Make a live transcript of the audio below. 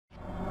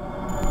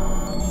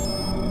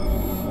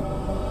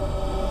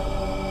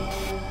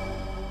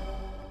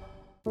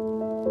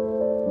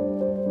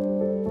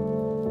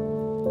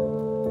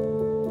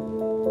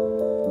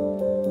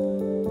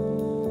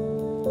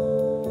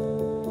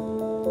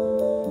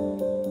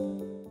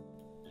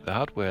The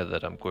hardware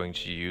that I'm going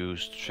to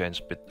use to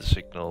transmit the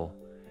signal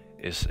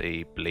is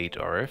a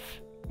BladeRF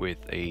with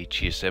a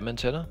GSM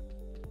antenna.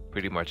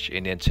 Pretty much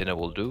any antenna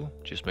will do,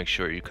 just make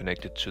sure you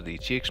connect it to the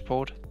TX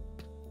port.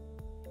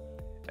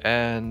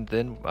 And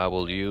then I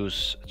will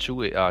use two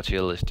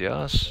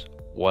RTL-SDRs,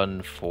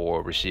 one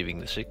for receiving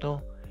the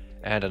signal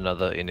and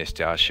another in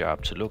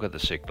SDRSharp to look at the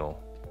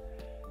signal.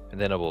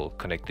 And then I will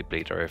connect the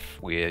BladeRF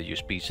via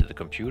USB to the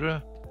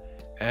computer.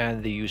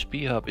 And the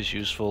USB hub is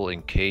useful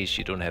in case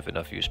you don't have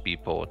enough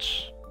USB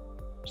ports.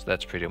 So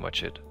that's pretty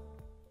much it.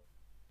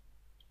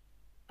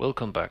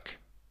 Welcome back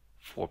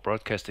for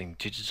Broadcasting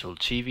Digital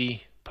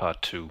TV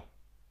Part 2.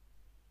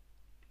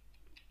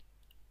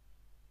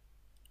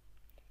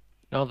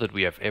 Now that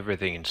we have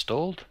everything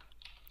installed,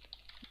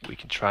 we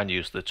can try and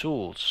use the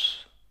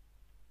tools.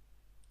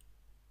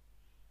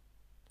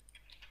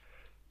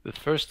 The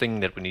first thing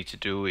that we need to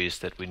do is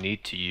that we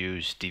need to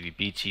use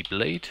DVB-T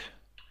Blade.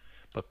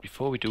 But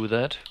before we do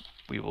that,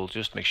 we will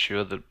just make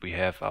sure that we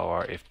have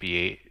our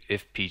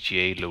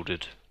FPGA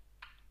loaded.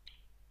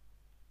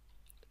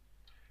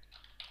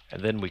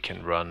 And then we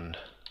can run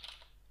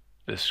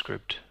this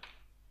script.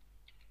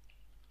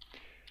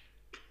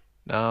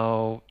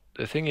 Now,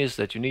 the thing is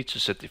that you need to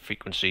set the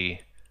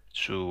frequency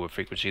to a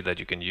frequency that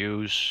you can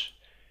use.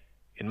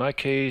 In my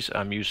case,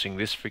 I'm using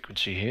this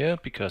frequency here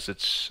because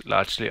it's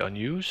largely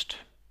unused.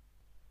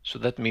 So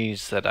that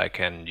means that I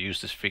can use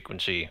this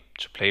frequency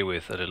to play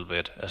with a little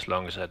bit as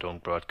long as I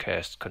don't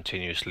broadcast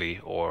continuously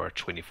or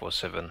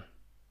 24/7.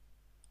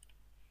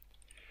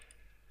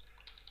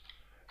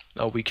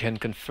 Now we can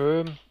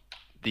confirm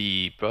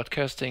the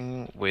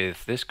broadcasting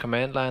with this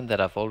command line that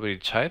I've already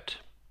typed.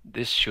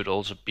 This should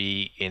also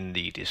be in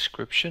the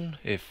description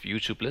if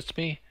YouTube lets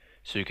me,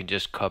 so you can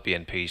just copy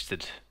and paste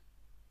it.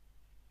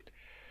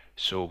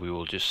 So we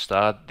will just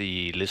start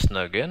the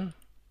listener again.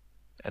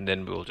 And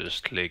then we'll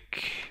just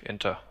click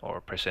enter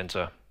or press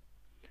enter.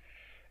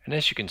 And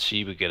as you can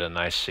see, we get a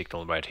nice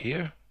signal right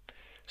here.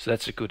 So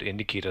that's a good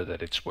indicator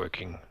that it's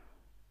working.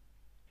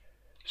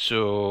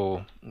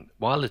 So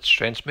while it's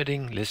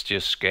transmitting, let's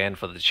just scan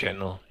for the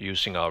channel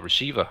using our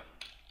receiver.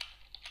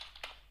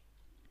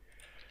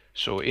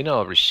 So in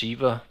our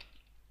receiver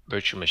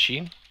virtual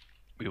machine,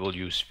 we will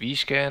use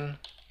vscan,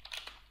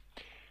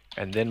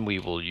 and then we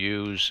will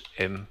use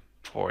M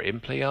for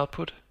mplayer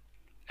output,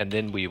 and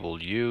then we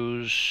will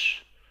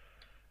use,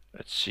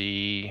 let's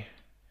see,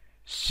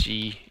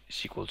 C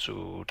is equal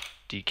to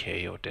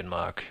DK or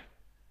Denmark.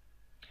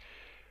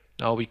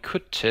 Now we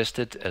could test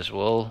it as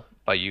well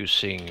by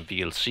using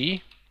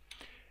VLC.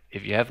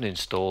 If you haven't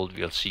installed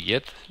VLC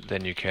yet,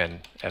 then you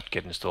can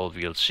apt-get install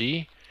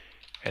VLC,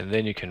 and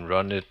then you can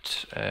run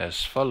it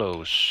as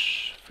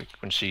follows.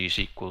 Frequency is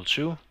equal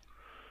to,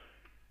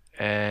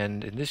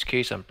 and in this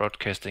case I'm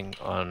broadcasting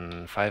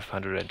on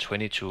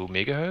 522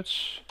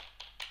 megahertz.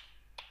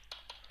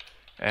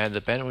 And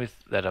the bandwidth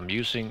that I'm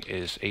using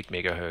is 8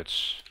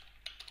 megahertz.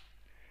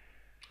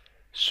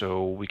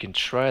 So we can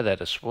try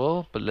that as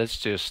well, but let's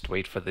just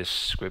wait for this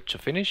script to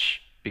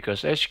finish,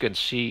 because as you can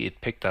see,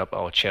 it picked up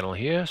our channel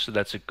here, so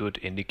that's a good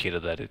indicator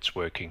that it's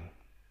working.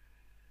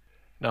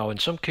 Now in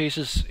some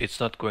cases it's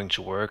not going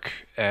to work,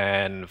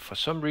 and for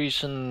some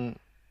reason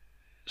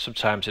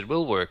sometimes it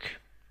will work,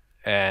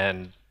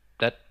 and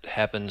that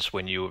happens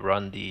when you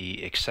run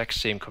the exact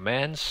same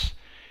commands.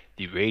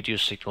 The radio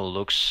signal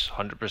looks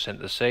 100%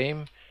 the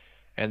same,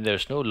 and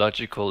there's no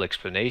logical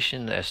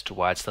explanation as to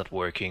why it's not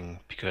working,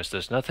 because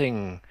there's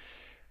nothing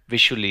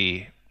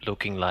visually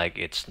looking like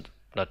it's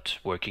not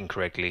working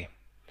correctly.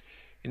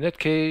 In that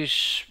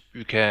case,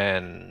 you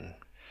can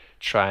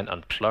try and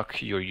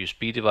unplug your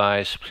USB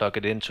device, plug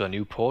it into a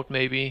new port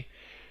maybe.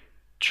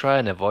 Try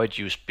and avoid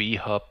USB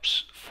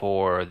hubs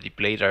for the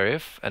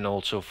BladeRF and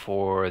also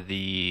for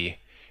the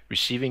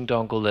receiving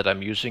dongle that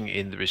I'm using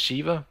in the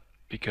receiver,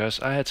 because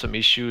I had some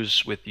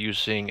issues with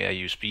using a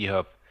USB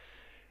hub,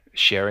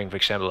 sharing for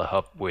example a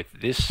hub with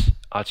this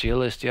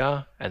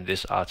RTL-SDR and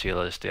this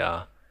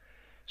RTL-SDR.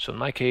 So in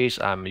my case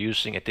I'm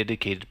using a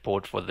dedicated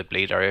port for the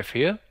BladeRF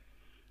here,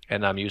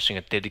 and I'm using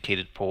a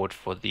dedicated port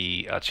for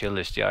the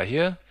RTL-SDR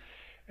here,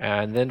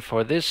 and then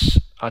for this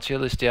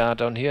RTL-SDR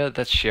down here,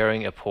 that's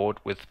sharing a port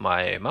with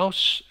my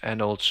mouse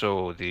and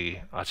also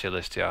the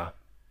RTL-SDR.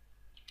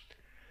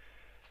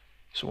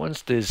 So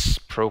once this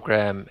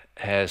program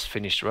has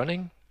finished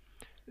running,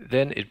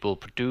 then it will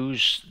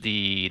produce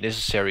the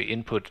necessary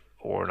input,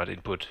 or not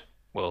input,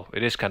 well,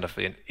 it is kind of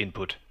an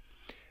input.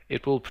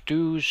 It will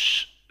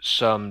produce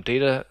some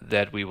data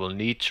that we will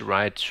need to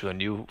write to a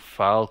new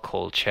file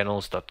called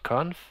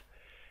Channels.conf,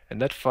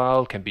 and that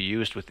file can be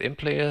used with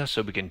mplayer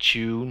so we can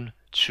tune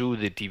to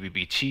the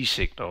DVB-T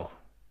signal.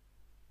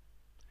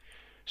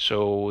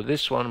 So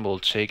this one will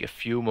take a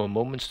few more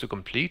moments to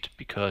complete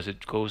because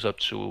it goes up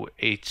to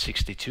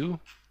 862.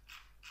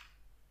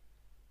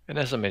 And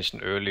as I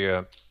mentioned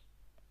earlier,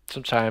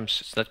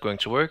 sometimes it's not going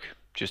to work.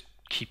 Just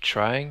keep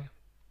trying,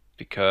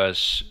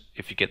 because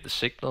if you get the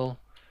signal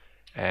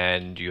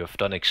and you have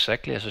done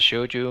exactly as I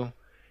showed you,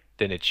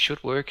 then it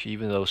should work,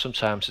 even though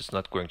sometimes it's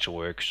not going to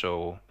work.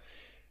 So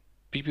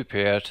be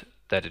prepared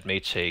that it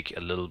may take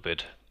a little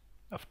bit.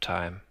 of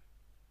time.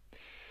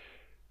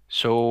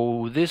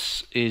 So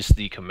this is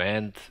the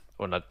command,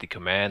 or not the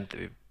command,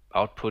 the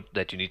output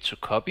that you need to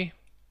copy.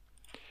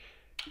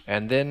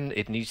 And then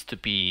it needs to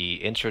be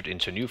entered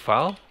into a new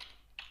file,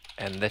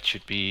 and that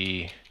should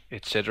be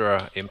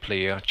etc.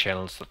 mplayer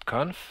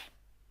channels.conf.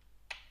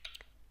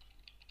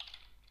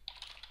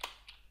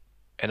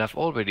 And I've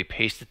already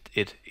pasted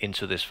it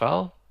into this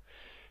file.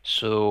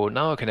 So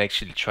now I can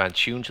actually try and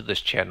tune to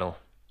this channel.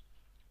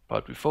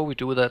 But before we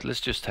do that,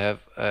 let's just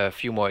have a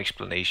few more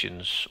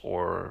explanations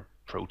or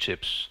pro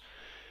tips.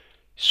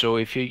 So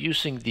if you're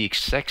using the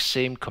exact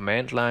same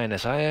command line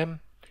as I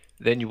am,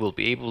 then you will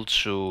be able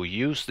to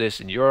use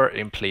this in your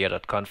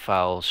mplayer.conf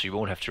file, so you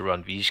won't have to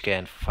run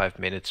vscan for 5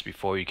 minutes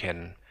before you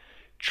can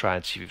try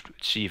and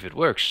see if it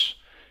works.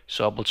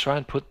 So I will try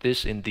and put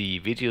this in the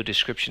video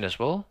description as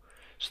well,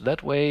 so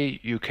that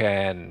way you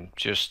can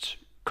just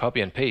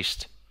copy and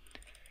paste.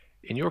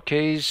 In your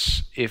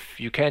case, if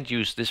you can't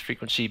use this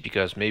frequency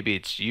because maybe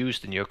it's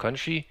used in your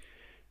country,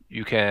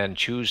 you can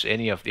choose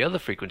any of the other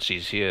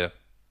frequencies here.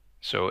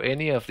 So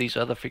any of these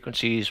other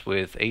frequencies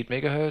with 8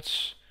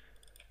 MHz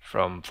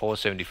from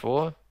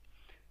 474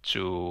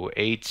 to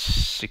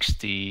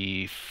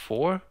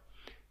 864,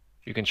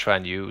 you can try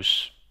and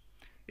use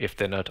if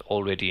they're not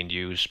already in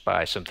use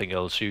by something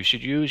else. So you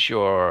should use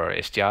your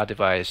SDR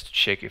device to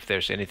check if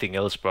there's anything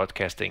else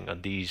broadcasting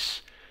on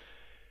these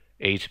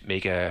 8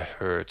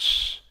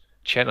 MHz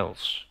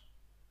channels.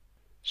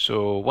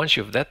 So once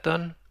you have that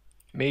done,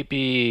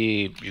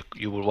 maybe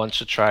you will want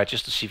to try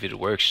just to see if it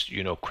works,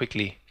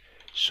 quickly.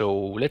 So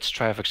let's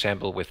try, for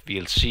example, with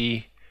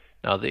VLC.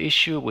 Now the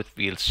issue with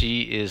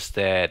VLC is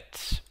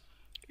that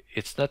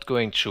it's not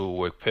going to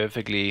work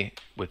perfectly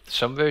with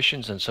some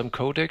versions and some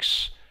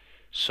codecs.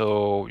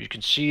 So you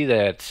can see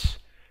that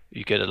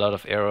you get a lot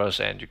of errors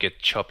and you get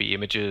choppy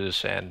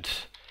images, and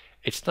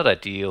it's not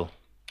ideal.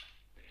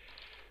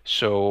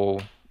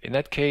 So in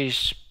that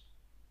case,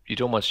 you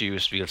don't want to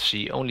use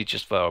VLC, only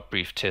just for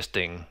brief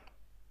testing.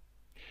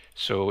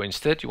 So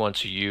instead you want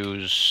to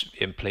use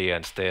mplayer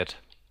instead.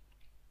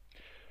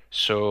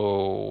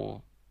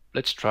 So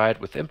let's try it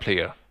with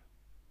mplayer.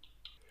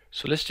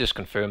 So let's just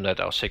confirm that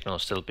our signal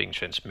is still being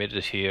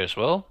transmitted here as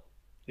well.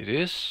 It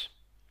is.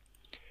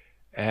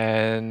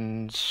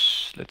 And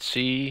let's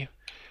see.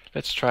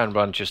 Let's try and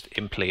run just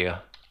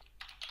mplayer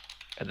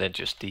and then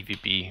just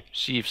DVB.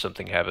 See if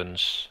something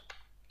happens.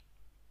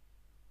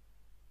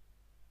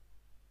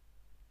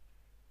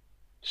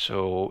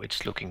 So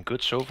it's looking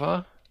good so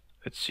far.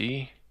 Let's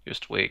see.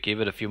 Just wait, give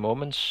it a few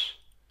moments.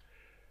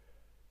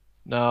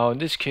 Now in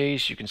this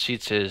case you can see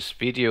it says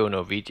video,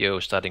 no video,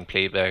 starting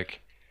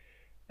playback.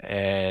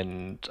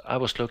 And I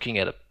was looking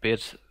a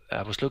bit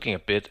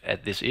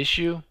at this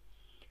issue,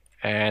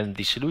 and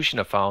the solution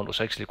I found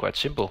was actually quite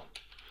simple.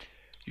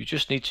 You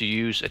just need to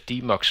use a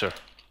demuxer,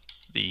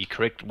 the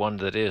correct one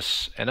that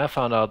is. And I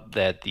found out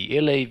that the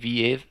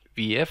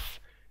lavf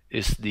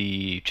is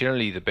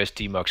generally the best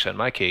demuxer in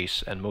my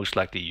case, and most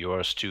likely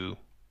yours too.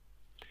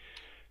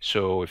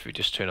 So if we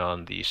just turn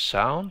on the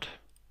sound,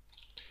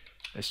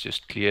 let's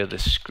just clear the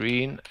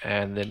screen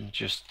and then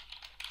just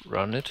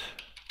run it.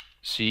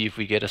 See if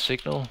we get a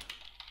signal.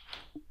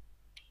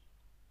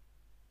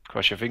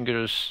 Cross your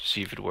fingers,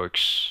 see if it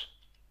works.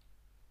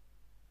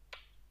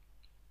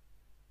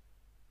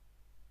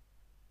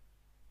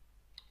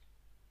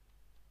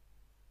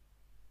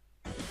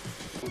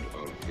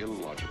 Of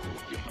illogical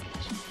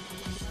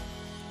humans.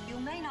 You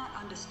may not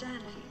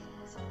understand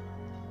feelings,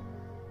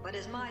 but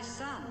as my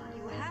son,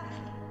 you have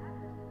them.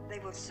 They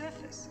will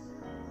surface.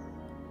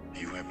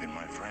 You have been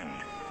my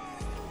friend.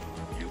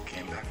 You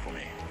came back for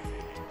me.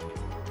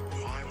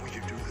 Why would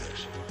you do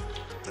this?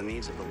 The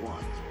needs of the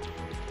one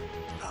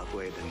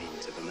outweigh the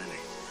needs of the many.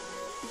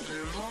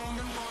 Live long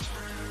and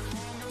prosper. Live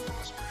long and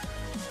prosper.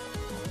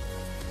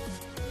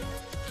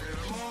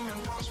 Live long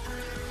and prosper.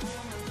 Live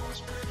long and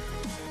prosper.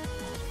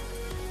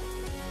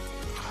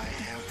 I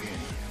have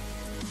been,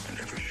 and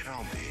ever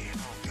shall be,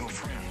 your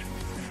friend.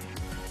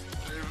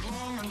 Live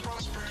long and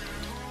prosper.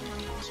 Live long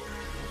and prosper.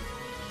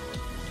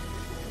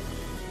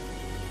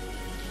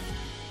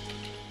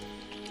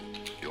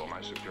 You are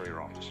my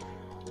superior officer.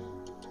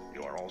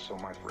 You are also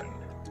my friend.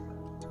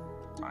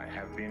 I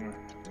have been,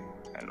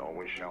 and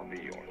always shall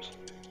be yours.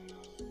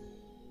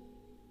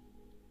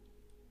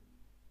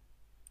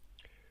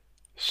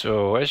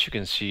 So as you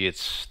can see,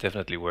 it's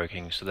definitely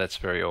working, so that's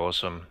very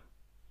awesome.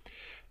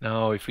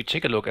 Now if we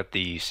take a look at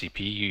the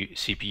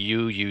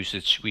CPU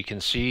usage, we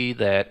can see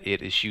that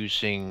it is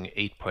using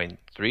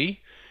 8.3,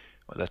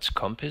 well, that's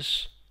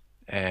Compass,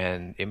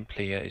 and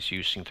mplayer is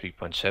using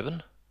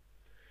 3.7.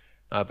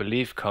 I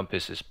believe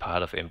Compass is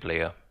part of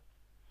mplayer,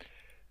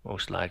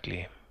 most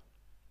likely.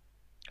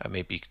 I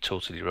may be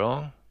totally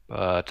wrong,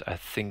 but I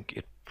think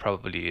it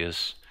probably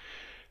is.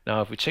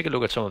 Now if we take a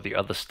look at some of the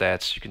other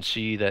stats, you can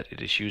see that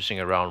it is using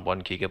around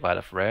 1 GB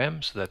of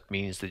RAM, so that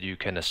means that you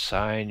can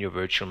assign your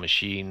virtual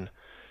machine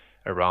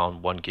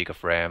around 1 GB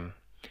of RAM.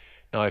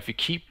 Now if you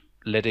keep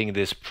letting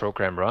this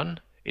program run,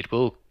 it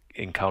will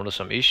encounter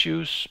some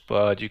issues,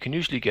 but you can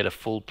usually get a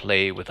full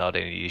play without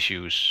any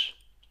issues.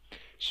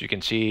 So you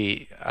can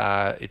see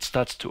it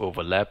starts to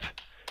overlap,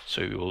 so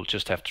you will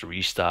just have to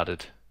restart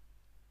it.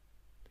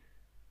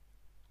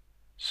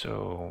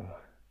 So,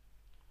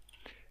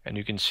 and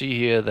you can see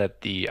here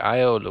that the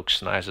I/O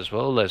looks nice as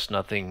well. There's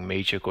nothing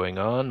major going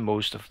on.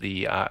 Most of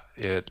the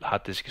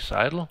hard disk is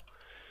idle.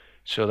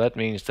 So that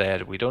means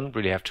that we don't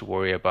really have to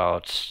worry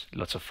about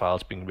lots of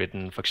files being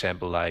written, for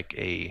example, like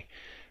a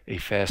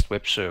fast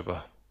web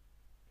server.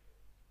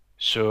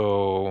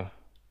 So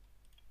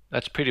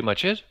that's pretty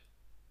much it.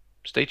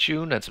 Stay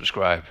tuned and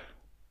subscribe.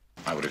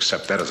 I would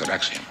accept that as an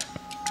axiom.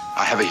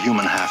 I have a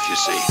human half, you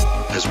see,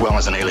 as well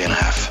as an alien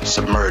half,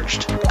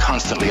 submerged,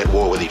 constantly at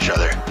war with each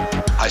other.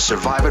 I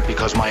survive it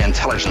because my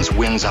intelligence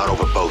wins out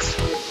over both,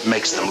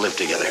 makes them live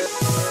together.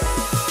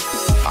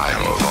 I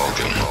am a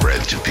Vulcan,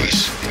 bred to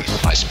peace.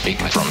 I speak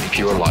from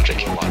pure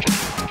logic.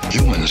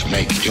 Humans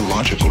make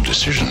illogical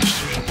decisions,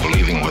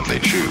 believing what they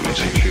choose.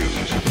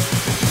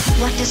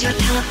 What does your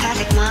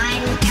telepathic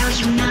mind tell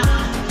you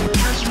now?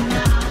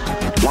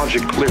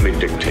 Logic clearly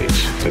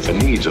dictates that the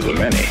needs of the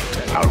many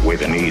outweigh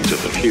the needs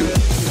of the few.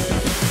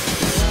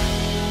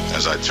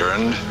 As I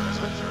turned,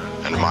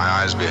 and my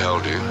eyes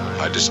beheld you,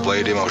 I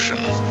displayed emotion.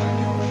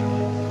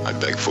 I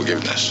beg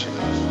forgiveness.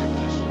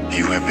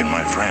 You have been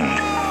my friend.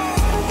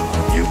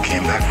 You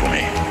came back for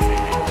me.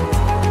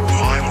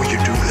 Why would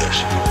you do this?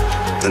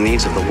 The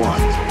needs of the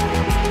one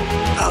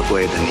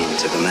outweigh the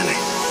needs of the many.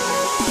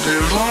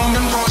 Live long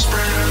and prosper,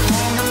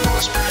 long and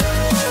prosper.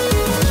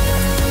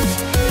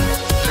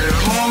 Live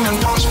long and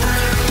prosper,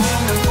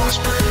 long and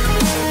prosper.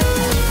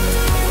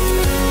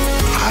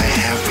 I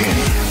have been,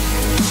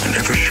 and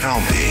ever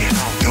shall be,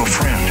 your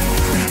friend.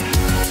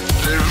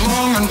 Live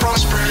long and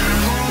prosper,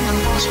 long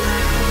and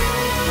prosper.